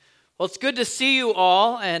Well, it's good to see you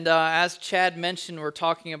all, and as Chad mentioned, we're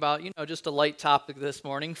talking about, just a light topic this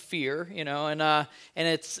morning, fear, and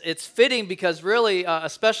it's fitting because really,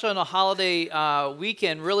 especially on a holiday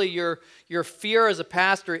weekend, really your fear as a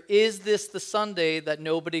pastor, is this the Sunday that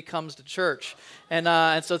nobody comes to church?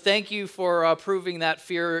 And so thank you for proving that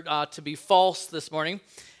fear to be false this morning.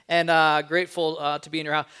 And grateful to be in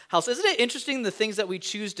your house. Isn't it interesting the things that we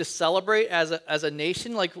choose to celebrate as a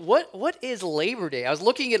nation? Like, what is Labor Day? I was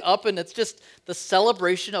looking it up, and it's just the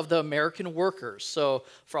celebration of the American workers. So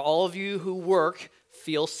for all of you who work,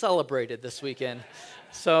 feel celebrated this weekend.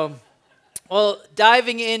 So, well,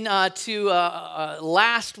 diving in to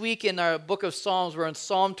last week in our book of Psalms, we're in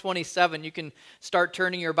Psalm 27. You can start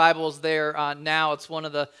turning your Bibles there now. It's one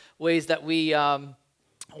of the ways that we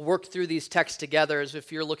work through these texts together. As if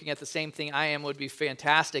you're looking at the same thing I am, would be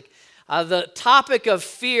fantastic. The topic of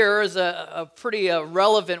fear is a pretty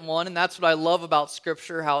relevant one, and that's what I love about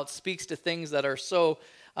Scripture, how it speaks to things that are so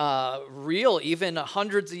real, even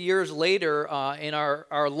hundreds of years later in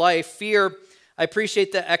our life. Fear, I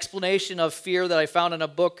appreciate the explanation of fear that I found in a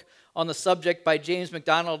book on the subject by James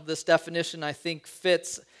MacDonald. This definition, I think,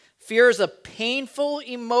 fits. Fear is a painful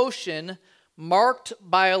emotion marked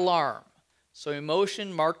by alarm. So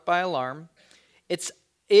emotion marked by alarm. It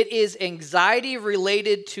is anxiety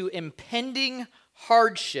related to impending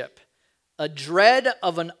hardship, a dread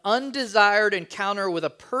of an undesired encounter with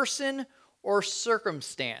a person or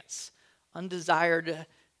circumstance. Undesired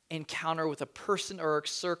encounter with a person or a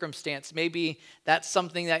circumstance. Maybe that's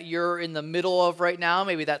something that you're in the middle of right now.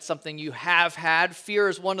 Maybe that's something you have had. Fear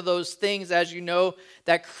is one of those things, as you know,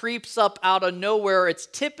 that creeps up out of nowhere. It's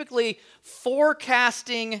typically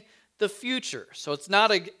forecasting the future. So it's not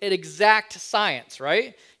an exact science,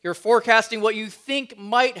 right? You're forecasting what you think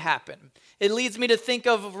might happen. It leads me to think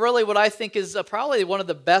of really what I think is probably one of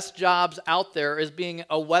the best jobs out there is being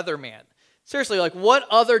a weatherman. Seriously, like what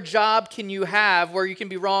other job can you have where you can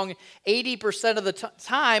be wrong 80% of the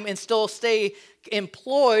time and still stay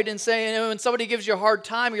employed and say, when somebody gives you a hard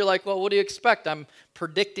time, you're like, well, what do you expect? I'm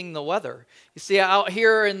predicting the weather. You see, out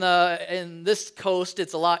here in this coast,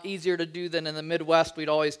 it's a lot easier to do than in the Midwest. We'd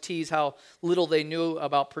always tease how little they knew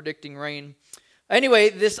about predicting rain. Anyway,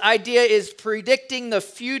 this idea is predicting the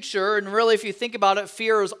future, and really, if you think about it,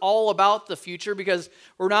 fear is all about the future because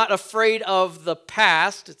we're not afraid of the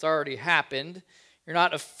past. It's already happened. You're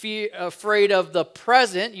not afraid of the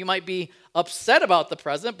present. You might be upset about the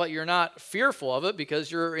present, but you're not fearful of it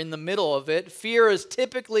because you're in the middle of it. Fear is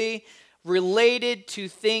typically related to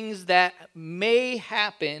things that may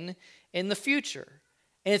happen in the future.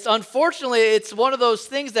 And unfortunately, it's one of those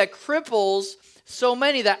things that cripples so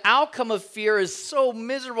many. The outcome of fear is so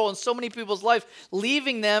miserable in so many people's life,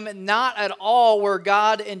 leaving them not at all where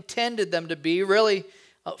God intended them to be. Really,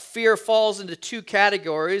 fear falls into two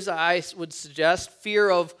categories, I would suggest: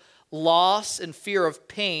 fear of loss and fear of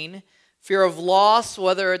pain. Fear of loss,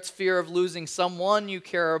 whether it's fear of losing someone you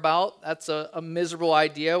care about, that's a miserable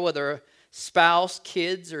idea, whether a spouse,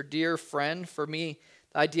 kids, or dear friend. For me,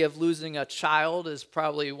 the idea of losing a child is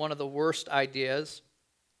probably one of the worst ideas.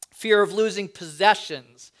 Fear of losing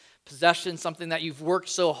possessions. Possessions, something that you've worked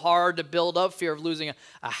so hard to build up. Fear of losing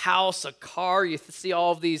a house, a car. You see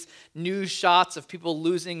all of these news shots of people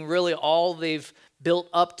losing really all they've built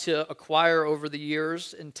up to acquire over the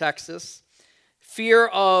years in Texas. Fear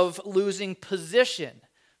of losing position.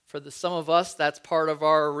 For some of us, that's part of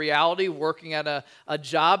our reality, working at a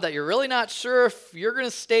job that you're really not sure if you're going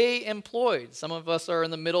to stay employed. Some of us are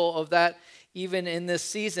in the middle of that even in this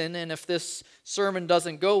season, and if this sermon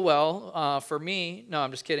doesn't go well for me, no,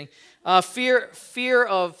 I'm just kidding. Fear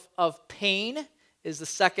of pain is the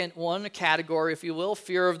second one, a category, if you will.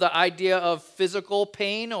 Fear of the idea of physical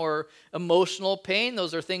pain or emotional pain.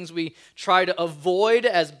 Those are things we try to avoid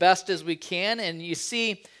as best as we can, and you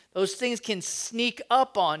see, those things can sneak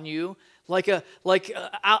up on you like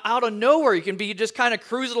out of nowhere. You can be just kind of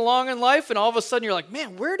cruising along in life, and all of a sudden you're like,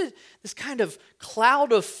 man, where did this kind of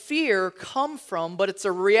cloud of fear come from? But it's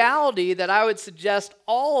a reality that I would suggest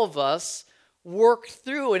all of us work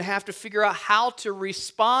through and have to figure out how to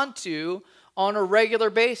respond to on a regular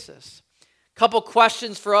basis. Couple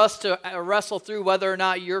questions for us to wrestle through whether or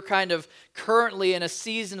not you're kind of currently in a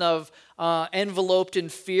season of enveloped in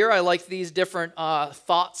fear. I like these different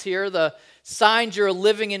thoughts here. The signs you're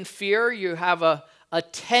living in fear: you have a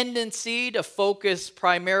tendency to focus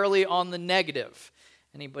primarily on the negative.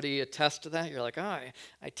 Anybody attest to that? You're like, I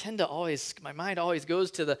tend to always, my mind always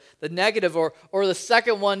goes to the negative. Or the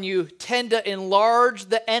second one, you tend to enlarge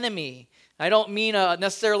the enemy. I don't mean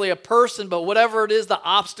necessarily a person, but whatever it is, the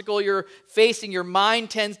obstacle you're facing, your mind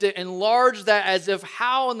tends to enlarge that as if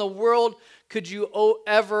how in the world could you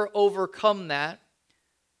ever overcome that?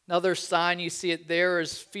 Another sign, you see it there,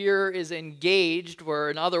 is fear is engaged, where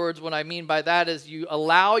in other words, what I mean by that is you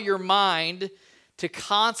allow your mind to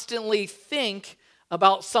constantly think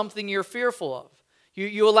about something you're fearful of.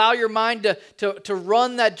 You allow your mind to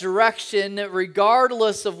run that direction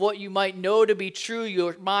regardless of what you might know to be true.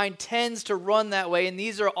 Your mind tends to run that way, and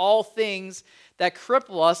these are all things that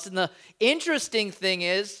cripple us. And the interesting thing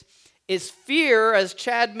is fear, as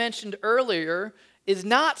Chad mentioned earlier, is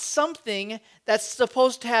not something that's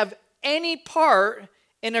supposed to have any part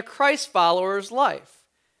in a Christ follower's life.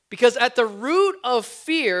 Because at the root of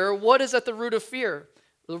fear, what is at the root of fear?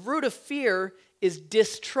 The root of fear is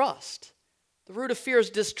distrust. The root of fear is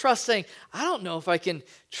distrust, saying, I don't know if I can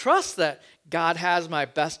trust that God has my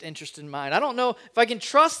best interest in mind. I don't know if I can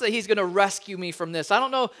trust that he's going to rescue me from this. I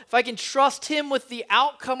don't know if I can trust him with the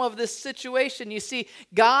outcome of this situation. You see,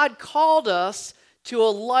 God called us to a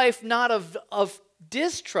life not of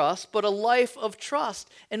distrust, but a life of trust.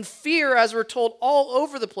 And fear, as we're told all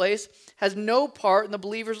over the place, has no part in the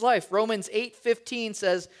believer's life. Romans 8:15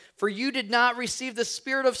 says, for you did not receive the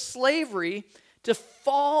spirit of slavery to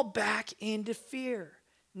fall back into fear.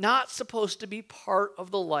 Not supposed to be part of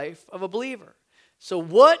the life of a believer. So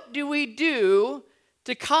what do we do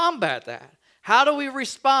to combat that? How do we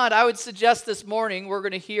respond? I would suggest this morning we're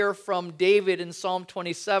going to hear from David in Psalm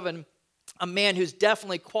 27, a man who's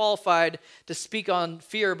definitely qualified to speak on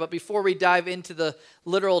fear. But before we dive into the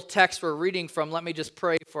literal text we're reading from, let me just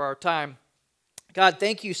pray for our time. God,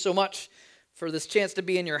 thank you so much for this chance to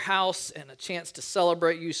be in your house and a chance to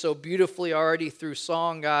celebrate you so beautifully already through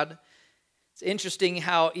song, God. It's interesting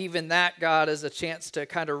how even that, God, is a chance to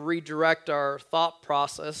kind of redirect our thought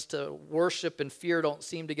process. To worship and fear don't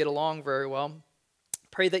seem to get along very well.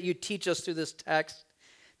 Pray that you teach us through this text,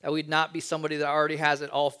 that we'd not be somebody that already has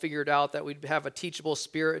it all figured out, that we'd have a teachable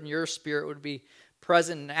spirit, and your spirit would be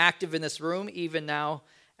present and active in this room, even now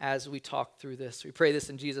as we talk through this. We pray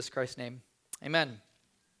this in Jesus Christ's name. Amen.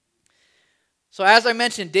 So as I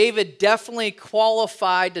mentioned, David definitely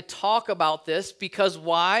qualified to talk about this because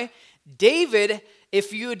why? David,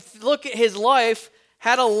 if you'd look at his life,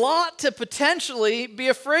 had a lot to potentially be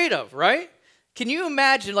afraid of, right? Can you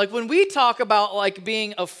imagine, like when we talk about like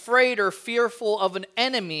being afraid or fearful of an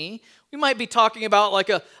enemy, we might be talking about like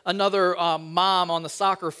another mom on the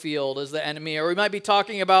soccer field as the enemy, or we might be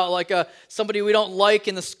talking about like somebody we don't like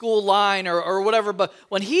in the school line or whatever. But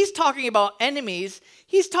when he's talking about enemies,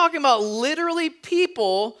 he's talking about literally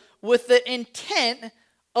people with the intent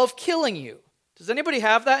of killing you. Does anybody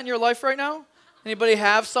have that in your life right now? Anybody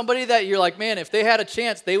have somebody that you're like, man, if they had a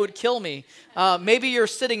chance, they would kill me? Maybe you're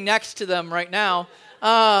sitting next to them right now.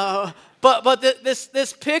 But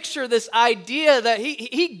this picture, this idea that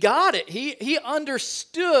he got it. He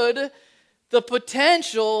understood the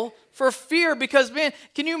potential for fear because, man,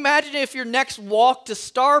 can you imagine if your next walk to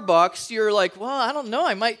Starbucks, you're like, well, I don't know,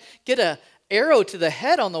 I might get a arrow to the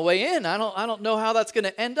head on the way in. I don't know how that's going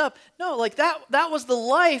to end up. No, like that was the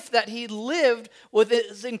life that he lived with,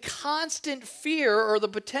 is in constant fear or the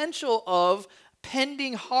potential of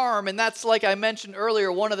pending harm. And that's, like I mentioned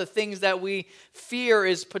earlier, one of the things that we fear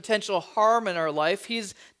is potential harm in our life.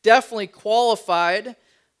 He's definitely qualified.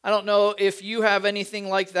 I don't know if you have anything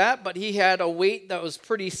like that, but he had a weight that was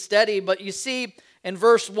pretty steady. But you see in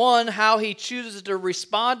verse 1 how he chooses to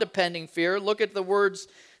respond to pending fear. Look at the words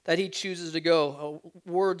that he chooses to go,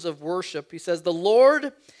 words of worship. He says, the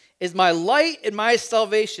Lord is my light and my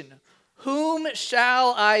salvation. Whom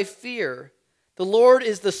shall I fear? The Lord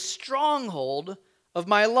is the stronghold of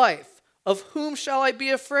my life. Of whom shall I be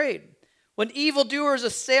afraid? When evildoers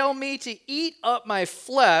assail me to eat up my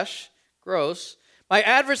flesh, gross, my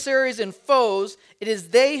adversaries and foes, it is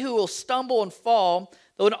they who will stumble and fall.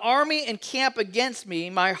 Though an army encamp against me,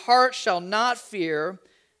 my heart shall not fear.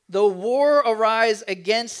 Though war arise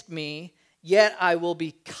against me, yet I will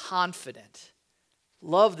be confident.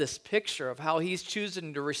 Love this picture of how he's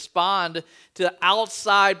choosing to respond to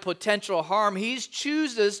outside potential harm. He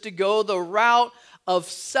chooses to go the route of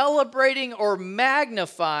celebrating or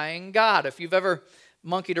magnifying God. If you've ever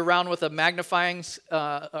monkeyed around with a magnifying,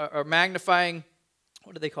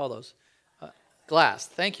 what do they call those? Glass.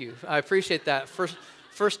 Thank you. I appreciate that.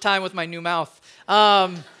 First time with my new mouth.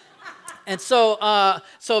 And so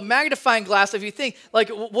magnifying glass, if you think, like,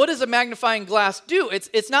 what does a magnifying glass do?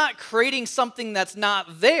 It's not creating something that's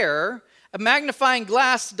not there. A magnifying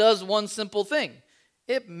glass does one simple thing.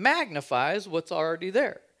 It magnifies what's already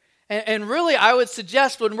there. And really, I would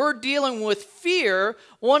suggest when we're dealing with fear,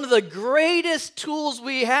 one of the greatest tools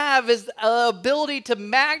we have is the ability to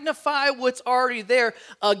magnify what's already there,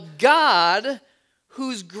 a God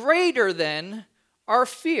who's greater than our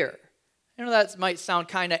fear. You know, that might sound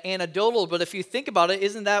kind of anecdotal, but if you think about it,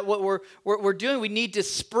 isn't that what we're doing? We need to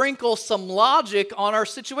sprinkle some logic on our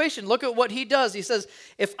situation. Look at what he does. He says,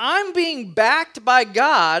 if I'm being backed by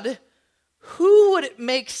God, who would it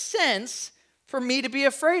make sense for me to be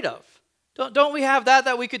afraid of? Don't we have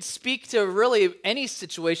that we could speak to really any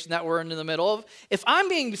situation that we're in the middle of? If I'm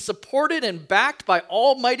being supported and backed by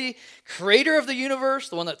Almighty Creator of the universe,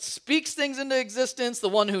 the one that speaks things into existence, the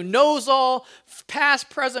one who knows all, past,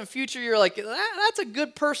 present, future, you're like, that's a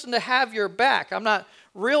good person to have your back. I'm not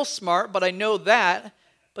real smart, but I know that.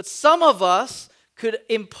 But some of us could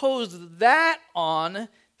impose that on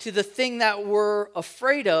to the thing that we're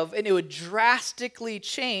afraid of, and it would drastically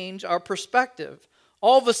change our perspective.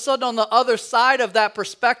 All of a sudden, on the other side of that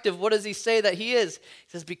perspective, what does he say that he is? He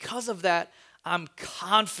says, because of that, I'm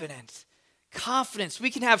confident. Confidence. We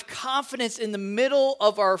can have confidence in the middle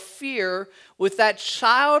of our fear with that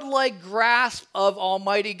childlike grasp of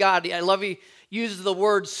Almighty God. I love he uses the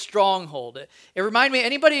word stronghold. It reminded me,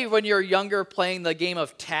 anybody when you're younger playing the game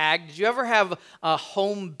of tag, did you ever have a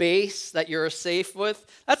home base that you're safe with?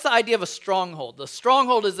 That's the idea of a stronghold. The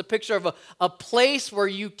stronghold is a picture of a place where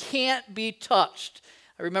you can't be touched.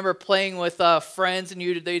 I remember playing with friends, and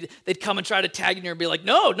they'd come and try to tag you, and you'd be like,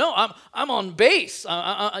 "No, I'm on base.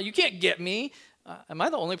 You can't get me." Am I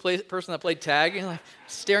the only person that played tag? Like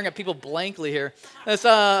staring at people blankly here. This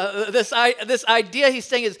idea he's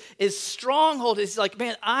saying is stronghold. It's like,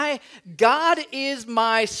 man, God is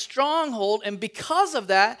my stronghold, and because of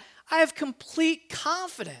that, I have complete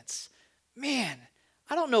confidence. Man,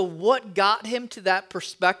 I don't know what got him to that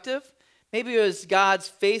perspective. Maybe it was God's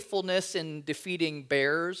faithfulness in defeating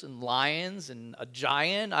bears and lions and a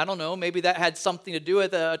giant. I don't know. Maybe that had something to do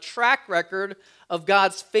with a track record of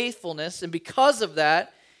God's faithfulness. And because of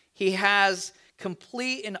that, he has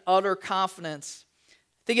complete and utter confidence. I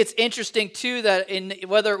think it's interesting, too, that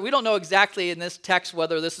we don't know exactly in this text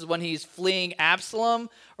whether this is when he's fleeing Absalom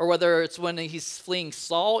or whether it's when he's fleeing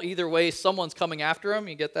Saul. Either way, someone's coming after him.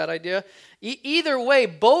 You get that idea? Either way,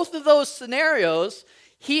 both of those scenarios,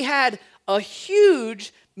 he had a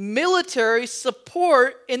huge military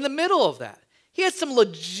support in the middle of that. He had some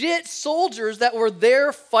legit soldiers that were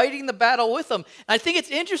there fighting the battle with him. And I think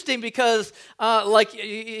it's interesting because,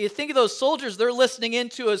 you think of those soldiers, they're listening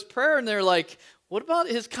into his prayer, and they're like, what about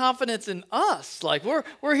his confidence in us? Like,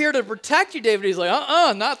 we're here to protect you, David. He's like,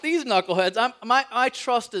 not these knuckleheads. My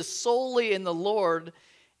trust is solely in the Lord.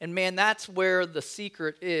 And man, that's where the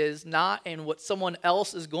secret is, not in what someone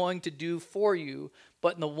else is going to do for you,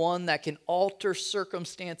 but in the one that can alter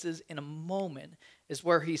circumstances in a moment is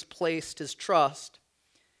where he's placed his trust.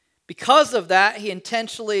 Because of that, he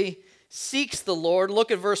intentionally seeks the Lord. Look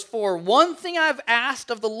at verse 4. One thing I've asked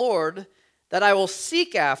of the Lord that I will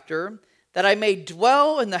seek after, that I may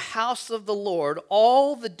dwell in the house of the Lord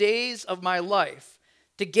all the days of my life,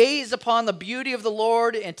 to gaze upon the beauty of the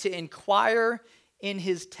Lord and to inquire in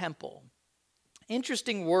his temple.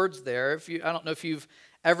 Interesting words there. I don't know if you've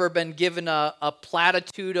ever been given a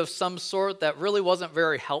platitude of some sort that really wasn't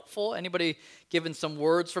very helpful. Anybody given some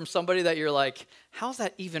words from somebody that you're like, how's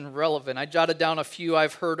that even relevant? I jotted down a few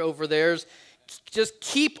I've heard over there. Just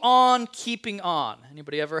keep on keeping on.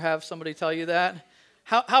 Anybody ever have somebody tell you that?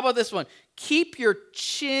 How about this one? Keep your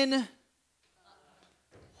chin.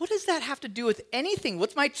 What does that have to do with anything?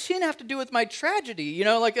 What's my chin have to do with my tragedy? You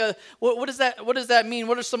know, like what does that mean?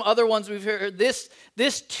 What are some other ones we've heard?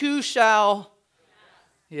 This too shall.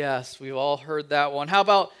 Yes, we've all heard that one. How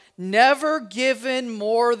about never given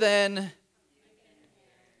more than?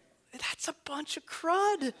 That's a bunch of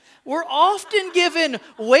crud. We're often given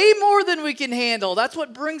way more than we can handle. That's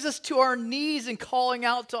what brings us to our knees and calling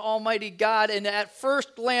out to Almighty God. And at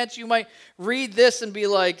first glance, you might read this and be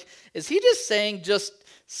like, is he just saying just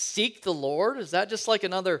seek the Lord? Is that just like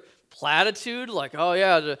another platitude? Like, oh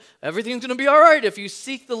yeah, everything's going to be all right if you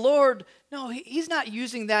seek the Lord. No, he's not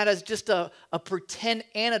using that as just a pretend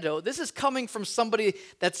antidote. This is coming from somebody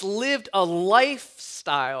that's lived a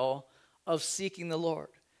lifestyle of seeking the Lord.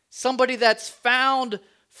 Somebody that's found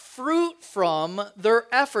fruit from their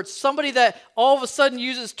efforts. Somebody that all of a sudden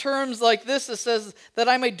uses terms like this that says that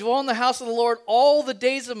I may dwell in the house of the Lord all the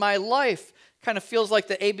days of my life. Kind of feels like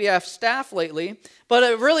the ABF staff lately. But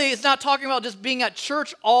it really is not talking about just being at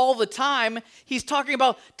church all the time. He's talking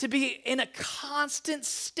about to be in a constant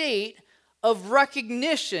state of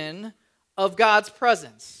recognition of God's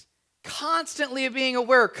presence. Constantly being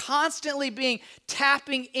aware, constantly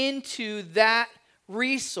tapping into that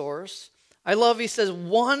resource. I love, he says,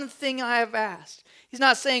 one thing I have asked. He's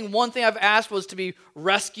not saying one thing I've asked was to be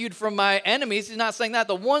rescued from my enemies. He's not saying that.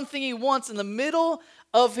 The one thing he wants in the middle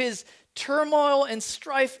of his turmoil and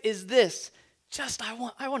strife is this: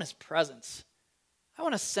 I want his presence. I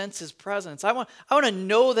want to sense his presence. I want to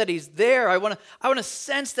know that he's there. I want to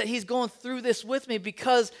sense that he's going through this with me,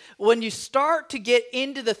 because when you start to get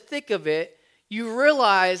into the thick of it, you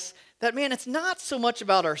realize that, man, it's not so much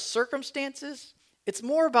about our circumstances. It's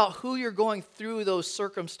more about who you're going through those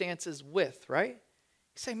circumstances with, right?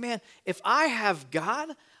 You say, man, if I have God,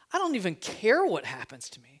 I don't even care what happens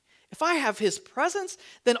to me. If I have his presence,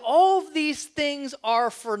 then all of these things are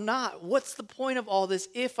for naught. What's the point of all this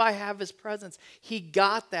if I have his presence? He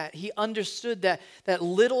got that. He understood that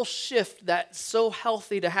little shift that's so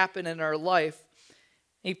healthy to happen in our life.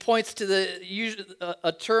 He points to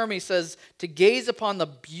a term, he says, to gaze upon the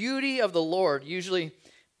beauty of the Lord. Usually,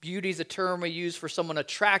 beauty is a term we use for someone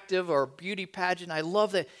attractive or a beauty pageant. I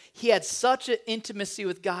love that he had such an intimacy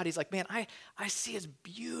with God. He's like, man, I see his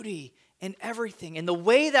beauty in everything. And the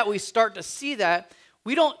way that we start to see that,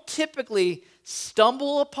 we don't typically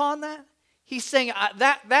stumble upon that. He's saying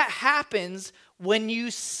that happens when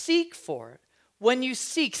you seek for it. When you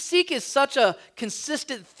seek is such a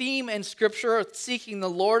consistent theme in Scripture, seeking the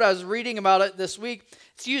Lord. I was reading about it this week.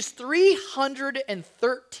 It's used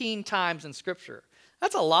 313 times in Scripture.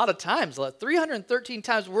 That's a lot of times. 313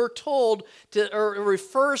 times we're told to, or it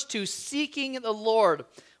refers to seeking the Lord.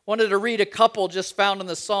 Wanted to read a couple just found in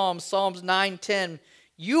the Psalms. Psalms 9:10.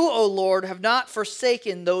 You, O Lord, have not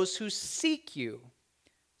forsaken those who seek you.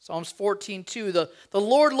 Psalms 14:2. The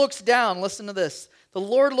Lord looks down. Listen to this. The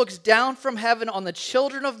Lord looks down from heaven on the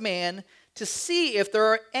children of man to see if there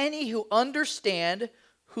are any who understand,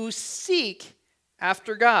 who seek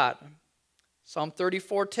after God. Psalm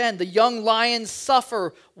 34:10. The young lions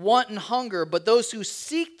suffer want and hunger, but those who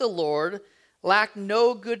seek the Lord lack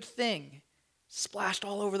no good thing. Splashed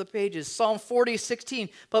all over the pages. Psalm 40:16.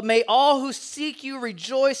 But may all who seek you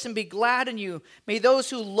rejoice and be glad in you. May those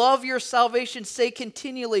who love your salvation say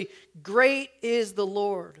continually, great is the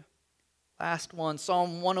Lord. Last one,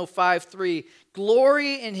 Psalm 105:3.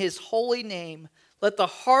 Glory in his holy name. Let the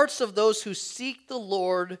hearts of those who seek the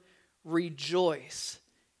Lord rejoice.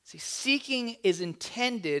 See, seeking is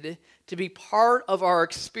intended to be part of our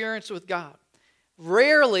experience with God.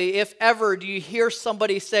 Rarely, if ever, do you hear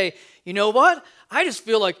somebody say, you know what? I just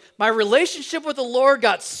feel like my relationship with the Lord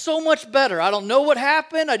got so much better. I don't know what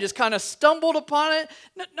happened. I just kind of stumbled upon it.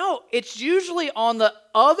 No, it's usually on the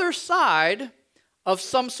other side of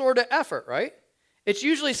some sort of effort, right? It's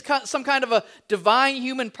usually some kind of a divine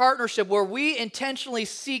human partnership where we intentionally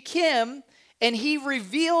seek him and he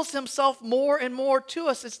reveals himself more and more to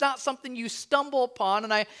us. It's not something you stumble upon.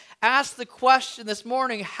 And I asked the question this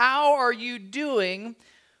morning, how are you doing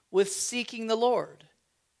with seeking the Lord?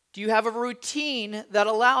 Do you have a routine that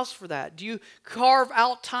allows for that? Do you carve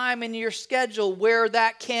out time in your schedule where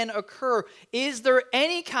that can occur? Is there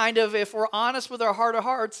any kind of, if we're honest with our heart of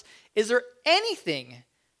hearts, is there anything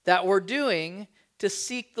that we're doing to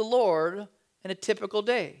seek the Lord in a typical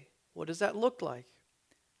day? What does that look like?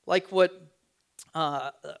 Like what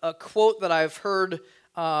a quote that I've heard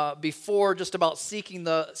before, just about seeking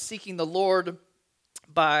the Lord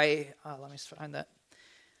by. Let me find that.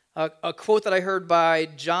 A quote that I heard by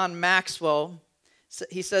John Maxwell.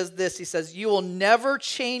 He says this. He says, "You will never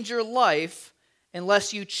change your life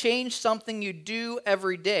unless you change something you do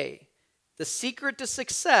every day. The secret to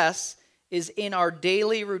success is in our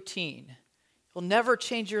daily routine." You'll never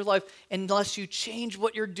change your life unless you change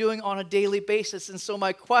what you're doing on a daily basis. And so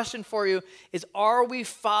my question for you is, are we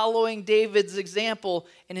following David's example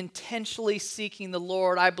and intentionally seeking the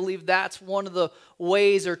Lord? I believe that's one of the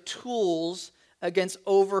ways or tools against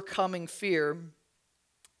overcoming fear.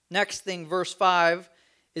 Next thing, verse 5,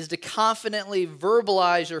 is to confidently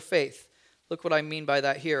verbalize your faith. Look what I mean by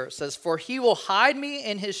that here. It says, "For he will hide me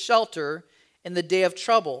in his shelter in the day of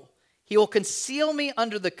trouble. He will conceal me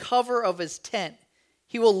under the cover of his tent.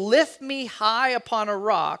 He will lift me high upon a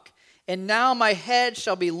rock, and now my head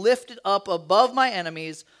shall be lifted up above my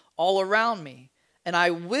enemies all around me. And I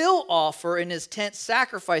will offer in his tent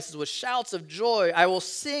sacrifices with shouts of joy. I will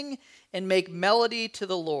sing and make melody to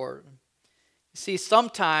the Lord." You see,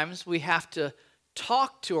 sometimes we have to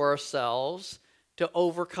talk to ourselves to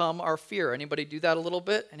overcome our fear. Anybody do that a little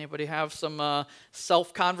bit? Anybody have some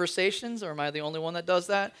self-conversations, or am I the only one that does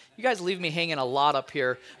that? You guys leave me hanging a lot up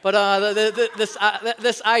here. But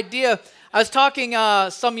this idea, I was talking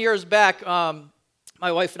some years back,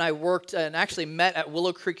 my wife and I worked and actually met at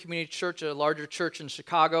Willow Creek Community Church, a larger church in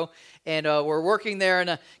Chicago, and we're working there,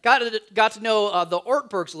 and got to know the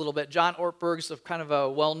Ortbergs a little bit. John Ortberg's kind of a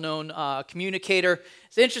well-known communicator.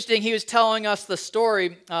 It's interesting, he was telling us the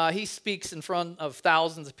story. He speaks in front of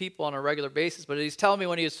thousands of people on a regular basis, but he's telling me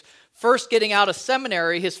when he was first getting out of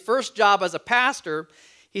seminary, his first job as a pastor,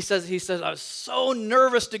 he says, I was so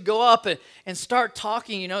nervous to go up and start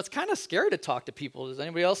talking. It's kind of scary to talk to people. Does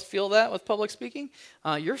anybody else feel that with public speaking?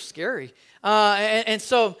 You're scary.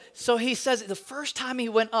 So he says the first time he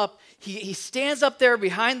went up, he stands up there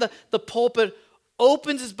behind the pulpit,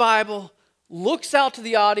 opens his Bible, looks out to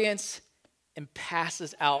the audience, and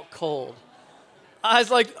passes out cold. I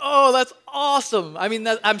was like, oh, that's awesome. I mean,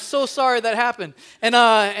 I'm so sorry that happened.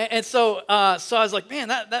 So I was like, man,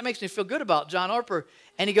 that makes me feel good about John Orper.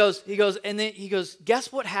 And he goes,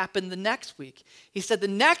 guess what happened the next week? He said the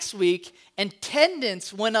next week,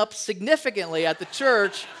 attendance went up significantly at the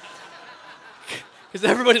church because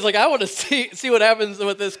everybody's like, I want to see what happens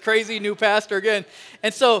with this crazy new pastor again.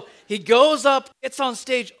 And so he goes up, gets on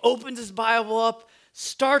stage, opens his Bible up,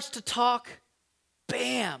 starts to talk,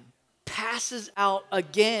 bam, passes out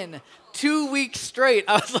again 2 weeks straight.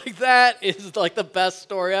 I was like, that is like the best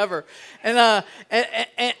story ever. And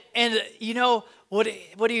what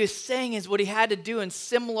he was saying is what he had to do, and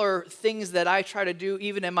similar things that I try to do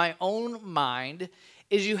even in my own mind,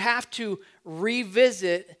 is you have to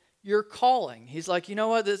revisit your calling. He's like, you know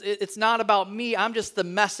what? It's not about me. I'm just the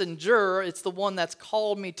messenger. It's the one that's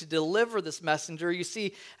called me to deliver this messenger. You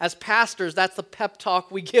see, as pastors, that's the pep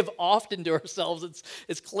talk we give often to ourselves.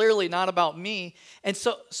 It's clearly not about me. And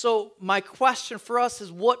so my question for us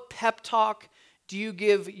is, what pep talk do you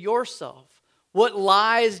give yourself? What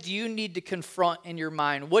lies do you need to confront in your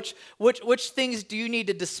mind? Which things do you need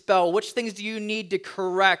to dispel? Which things do you need to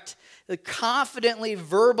correct? Confidently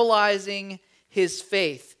verbalizing his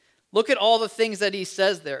faith. Look at all the things that he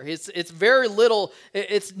says there. It's very little.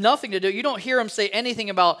 It's nothing to do. You don't hear him say anything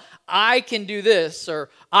about, I can do this or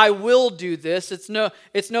I will do this. It's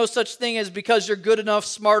no such thing as because you're good enough,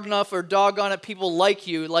 smart enough, or doggone it, people like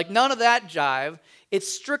you. Like none of that jive. It's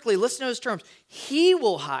strictly, listen to his terms, he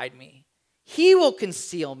will hide me. He will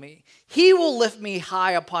conceal me. He will lift me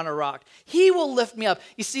high upon a rock. He will lift me up.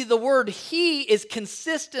 You see, the word he is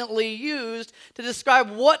consistently used to describe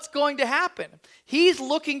what's going to happen. He's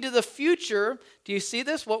looking to the future. Do you see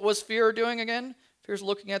this? What was fear doing again? Fear's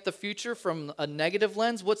looking at the future from a negative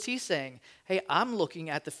lens. What's he saying? Hey, I'm looking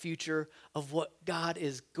at the future of what God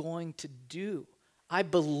is going to do. I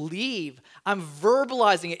believe. I'm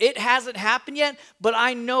verbalizing it. It hasn't happened yet, but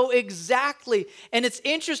I know exactly. And it's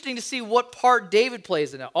interesting to see what part David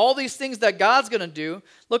plays in it. All these things that God's going to do.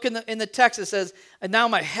 Look in the text. It says, and now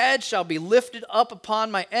my head shall be lifted up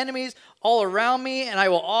upon my enemies all around me, and I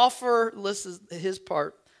will offer, this is his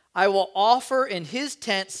part, I will offer in his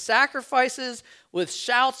tent sacrifices with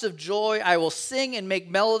shouts of joy. I will sing and make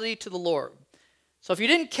melody to the Lord. So if you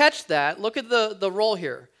didn't catch that, look at the role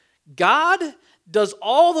here. God does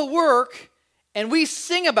all the work, and we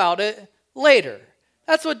sing about it later.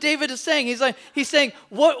 That's what David is saying. He's saying,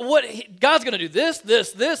 what God's going to do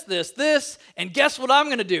this, and guess what I'm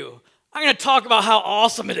going to do? I'm going to talk about how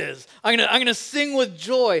awesome it is. I'm going to sing with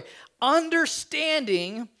joy.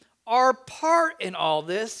 Understanding our part in all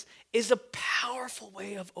this is a powerful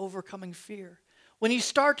way of overcoming fear. When you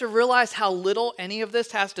start to realize how little any of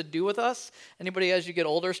this has to do with us, anybody as you get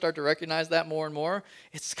older start to recognize that more and more,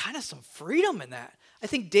 it's kind of some freedom in that. I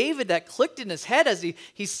think David, that clicked in his head as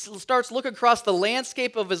he starts looking across the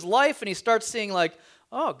landscape of his life, and he starts seeing like,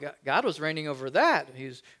 oh, God was reigning over that.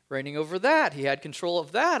 He's reigning over that. He had control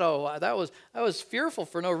of that. Oh, I was fearful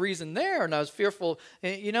for no reason there, and I was fearful,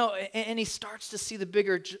 and he starts to see the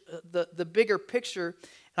bigger picture.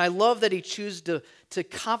 And I love that he chooses to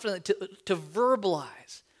confidently, to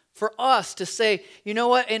verbalize, for us to say, you know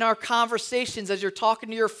what, in our conversations, as you're talking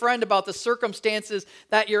to your friend about the circumstances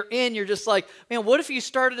that you're in, you're just like, man, what if you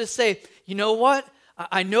started to say, you know what,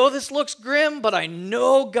 I know this looks grim, but I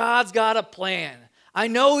know God's got a plan. I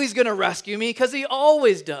know he's going to rescue me because he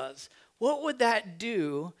always does. What would that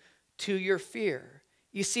do to your fear?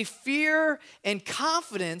 You see, fear and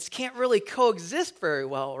confidence can't really coexist very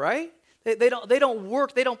well, right? They don't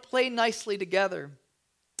work. They don't play nicely together.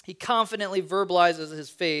 He confidently verbalizes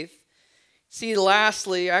his faith. See,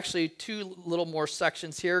 lastly, actually two little more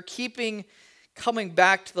sections here. Coming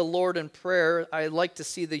back to the Lord in prayer, I like to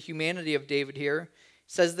see the humanity of David here.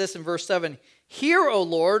 He says this in verse 7, hear, O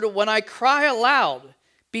Lord, when I cry aloud.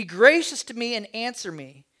 Be gracious to me and answer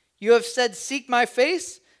me. You have said, seek my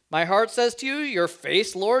face. My heart says to you, your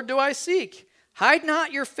face, Lord, do I seek. Hide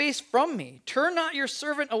not your face from me. Turn not your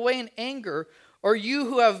servant away in anger, or you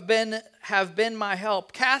who have been my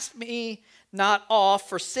help. Cast me not off.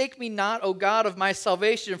 Forsake me not, O God of my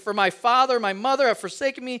salvation. For my father, my mother have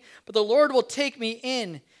forsaken me, but the Lord will take me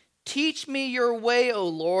in. Teach me your way, O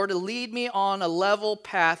Lord. Lead me on a level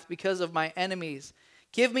path because of my enemies.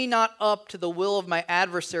 Give me not up to the will of my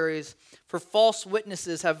adversaries, for false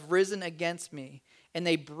witnesses have risen against me, and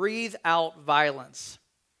they breathe out violence.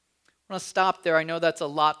 I'm going to stop there. I know that's a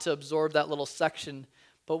lot to absorb, that little section.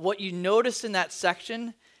 But what you notice in that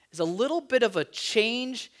section is a little bit of a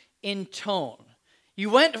change in tone. You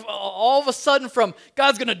went all of a sudden from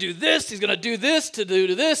God's going to do this, he's going to do this, to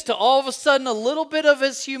do this, to all of a sudden a little bit of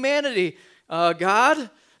his humanity. God,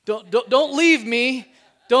 don't leave me.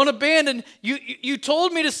 Don't abandon. You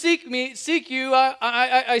told me to seek you.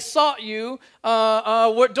 I sought you.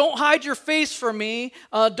 Don't hide your face from me.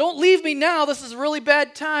 Don't leave me now. This is a really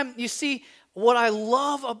bad time. You see, what I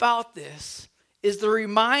love about this is the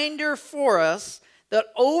reminder for us that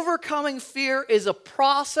overcoming fear is a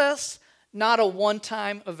process, not a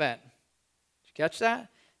one-time event. Did you catch that?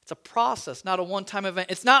 It's a process, not a one-time event.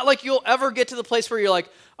 It's not like you'll ever get to the place where you're like,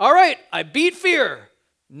 all right, I beat fear.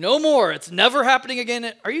 No more. It's never happening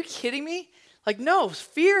again. Are you kidding me? Like, no,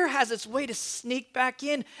 fear has its way to sneak back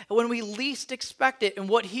in when we least expect it. And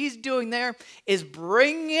what he's doing there is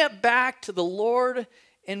bringing it back to the Lord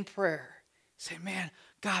in prayer. Say, man,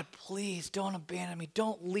 God, please don't abandon me.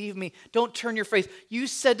 Don't leave me. Don't turn your face. You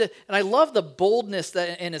said to, and I love the boldness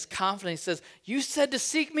that in his confidence. He says, you said to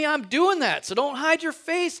seek me. I'm doing that. So don't hide your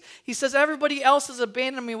face. He says, everybody else has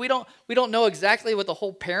abandoned me. We don't know exactly what the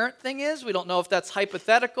whole parent thing is. We don't know if that's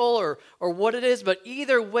hypothetical or what it is. But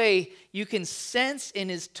either way, you can sense in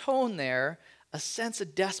his tone there a sense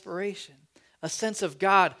of desperation, a sense of,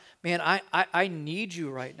 God, man, I need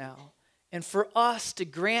you right now. And for us to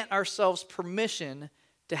grant ourselves permission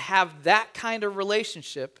to have that kind of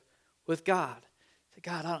relationship with God. Say,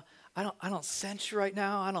 God, I don't sense you right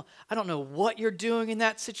now. I don't know what you're doing in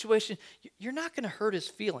that situation. You're not going to hurt his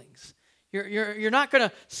feelings. You're not going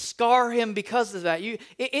to scar him because of that.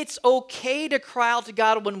 It's okay to cry out to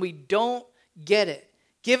God when we don't get it.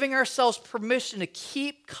 Giving ourselves permission to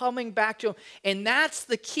keep coming back to him. And that's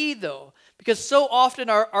the key, though, because so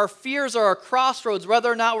often our fears are a crossroads,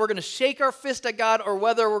 whether or not we're going to shake our fist at God or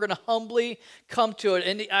whether we're going to humbly come to it.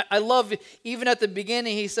 And I love, even at the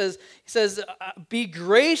beginning, he says, be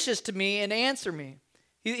gracious to me and answer me.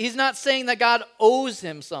 He's not saying that God owes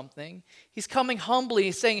him something. He's coming humbly.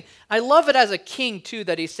 He's saying, I love it as a king, too,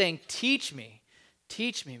 that he's saying, teach me.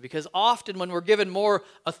 Teach me, because often when we're given more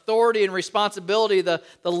authority and responsibility, the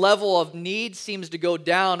level of need seems to go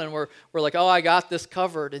down, and we're like, oh, I got this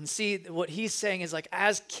covered. And see, what he's saying is like,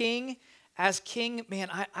 as king, man,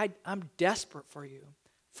 I'm desperate for you.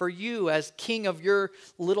 For you as king of your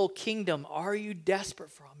little kingdom, are you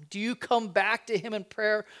desperate for him? Do you come back to him in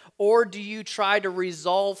prayer, or do you try to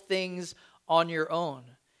resolve things on your own?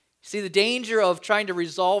 See, the danger of trying to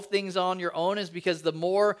resolve things on your own is because the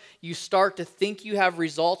more you start to think you have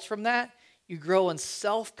results from that, you grow in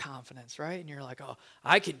self-confidence, right? And you're like, oh,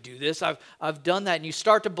 I can do this. I've done that. And you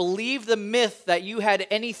start to believe the myth that you had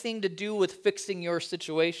anything to do with fixing your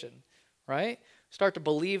situation, right? Start to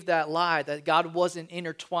believe that lie, that God wasn't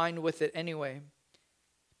intertwined with it anyway.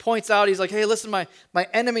 Points out, he's like, hey, listen, my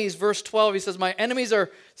enemies, verse 12, he says, my enemies are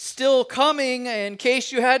still coming. In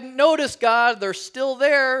case you hadn't noticed, God, they're still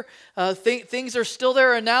there. Things are still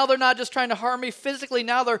there, and now they're not just trying to harm me physically.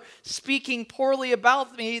 Now they're speaking poorly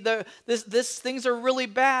about me. Things are really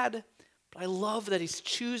bad. But I love that he's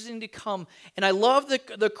choosing to come. And I love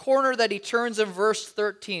the corner that he turns in verse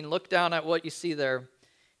 13. Look down at what you see there. It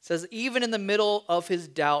says, even in the middle of his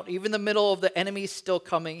doubt, even in the middle of the enemies still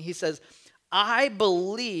coming, he says, I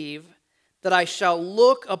believe that I shall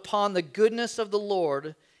look upon the goodness of the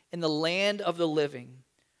Lord in the land of the living.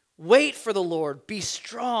 Wait for the Lord, be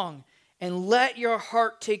strong, and let your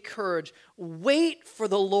heart take courage. Wait for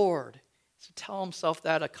the Lord. So tell himself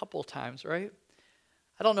that a couple times, right?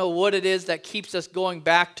 I don't know what it is that keeps us going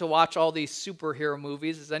back to watch all these superhero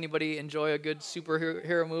movies. Does anybody enjoy a good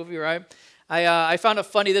superhero movie, right? I found it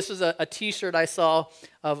funny. This was a T-shirt I saw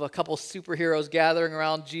of a couple superheroes gathering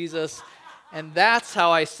around Jesus. And that's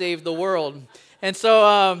how I saved the world. And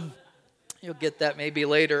so you'll get that maybe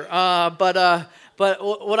later. But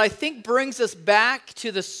what I think brings us back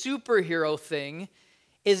to the superhero thing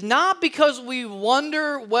is not because we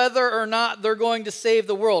wonder whether or not they're going to save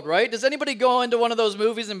the world, right? Does anybody go into one of those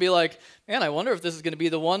movies and be like, man, I wonder if this is going to be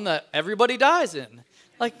the one that everybody dies in?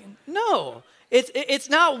 Like, no. It's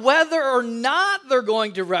not whether or not they're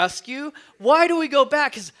going to rescue. Why do we go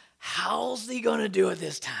back? Because how's he going to do it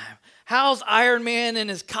this time? How's Iron Man and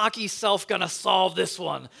his cocky self going to solve this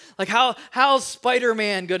one? Like, how's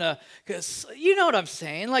Spider-Man going to, you know what I'm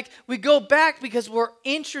saying? Like, we go back because we're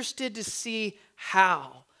interested to see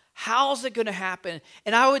how. How's it going to happen?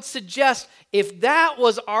 And I would suggest if that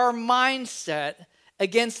was our mindset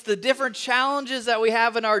against the different challenges that we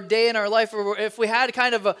have in our day and our life, or if we had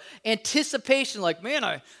kind of an anticipation, like, man,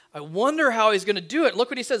 I wonder how he's going to do it. Look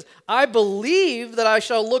what he says. I believe that I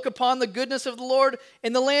shall look upon the goodness of the Lord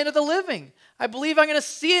in the land of the living. I believe I'm going to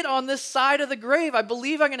see it on this side of the grave. I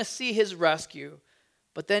believe I'm going to see his rescue.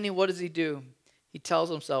 But then what does he do? He tells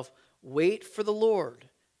himself, wait for the Lord.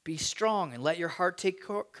 Be strong and let your heart take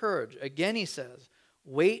courage. Again, he says,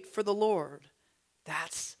 wait for the Lord.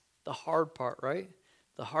 That's the hard part, right?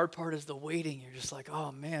 The hard part is the waiting. You're just like,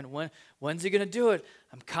 oh man, when's he going to do it?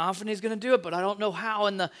 I'm confident he's going to do it, but I don't know how.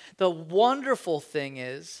 And the wonderful thing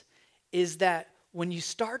is that when you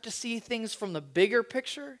start to see things from the bigger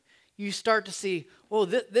picture, you start to see, well,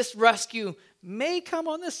 this rescue may come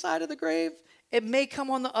on this side of the grave. It may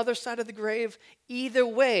come on the other side of the grave. Either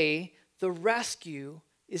way, the rescue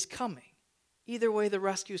is coming. Either way, the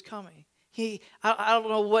rescue is coming. I don't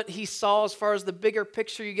know what he saw as far as the bigger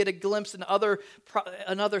picture. You get a glimpse in other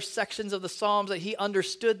sections of the Psalms that he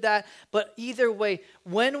understood that. But either way,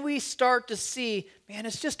 when we start to see, man,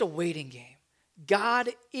 it's just a waiting game.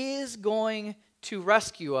 God is going to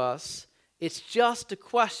rescue us. It's just a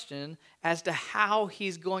question as to how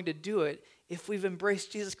he's going to do it. If we've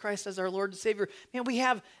embraced Jesus Christ as our Lord and Savior, man, we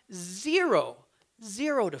have zero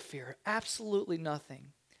to fear, absolutely nothing.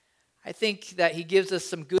 I think that he gives us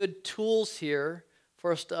some good tools here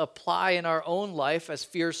for us to apply in our own life as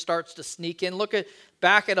fear starts to sneak in. Look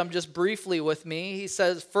back at him just briefly with me. He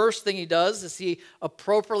says first thing he does is he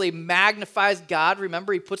appropriately magnifies God.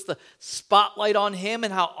 Remember, he puts the spotlight on him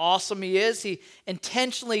and how awesome he is. He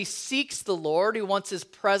intentionally seeks the Lord. He wants his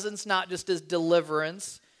presence, not just his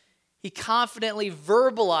deliverance. He confidently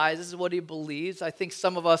verbalizes what he believes. I think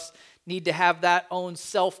some of us need to have that own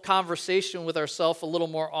self-conversation with ourselves a little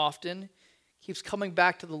more often. Keeps coming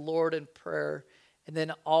back to the Lord in prayer. And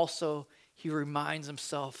then also he reminds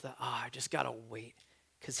himself that, I just got to wait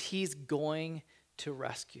because he's going to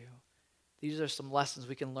rescue. These are some lessons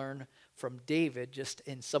we can learn from David, just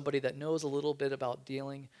in somebody that knows a little bit about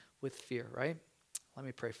dealing with fear, right? Let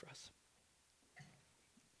me pray for us.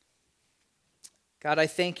 God, I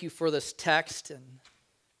thank you for this text, and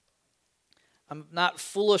I'm not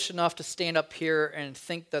foolish enough to stand up here and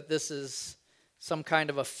think that this is some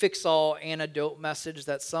kind of a fix-all antidote message,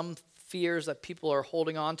 that some fears that people are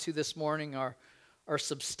holding on to this morning are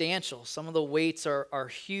substantial. Some of the weights are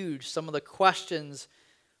huge. Some of the questions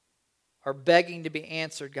are begging to be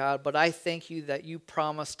answered, God, but I thank you that you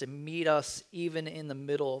promise to meet us even in the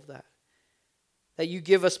middle of that. That you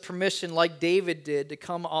give us permission, like David did, to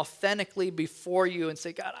come authentically before you and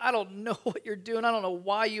say, God, I don't know what you're doing. I don't know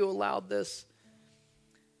why you allowed this.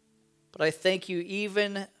 But I thank you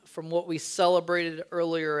even from what we celebrated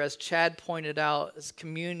earlier, as Chad pointed out, as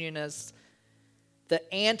communion, as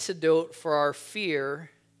the antidote for our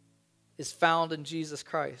fear is found in Jesus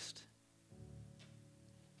Christ.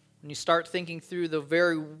 When you start thinking through the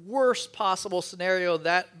very worst possible scenario,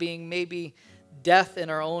 that being maybe death in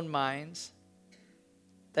our own minds,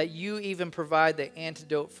 that you even provide the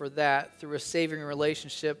antidote for that through a saving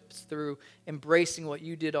relationship, through embracing what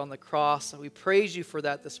you did on the cross. And we praise you for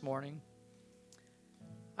that this morning.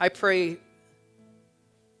 I pray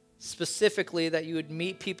specifically that you would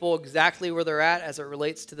meet people exactly where they're at as it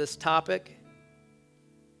relates to this topic.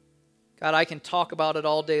 God, I can talk about it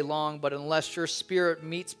all day long, but unless your Spirit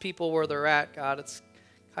meets people where they're at, God, it's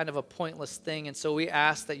kind of a pointless thing. And so we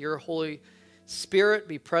ask that your Holy Spirit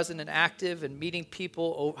be present and active in meeting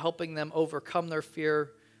people, helping them overcome their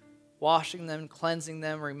fear, washing them, cleansing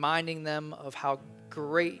them, reminding them of how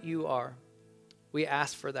great you are. We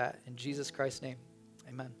ask for that in Jesus Christ's name.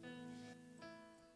 Amen.